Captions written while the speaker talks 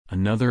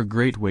Another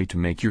great way to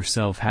make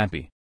yourself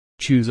happy.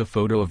 Choose a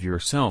photo of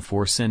yourself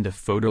or send a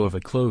photo of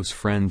a close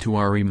friend to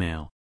our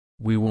email.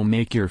 We will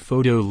make your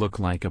photo look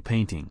like a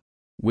painting,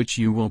 which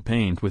you will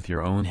paint with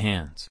your own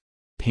hands.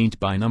 Paint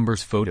by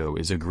numbers photo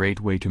is a great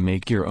way to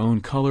make your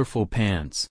own colorful pants.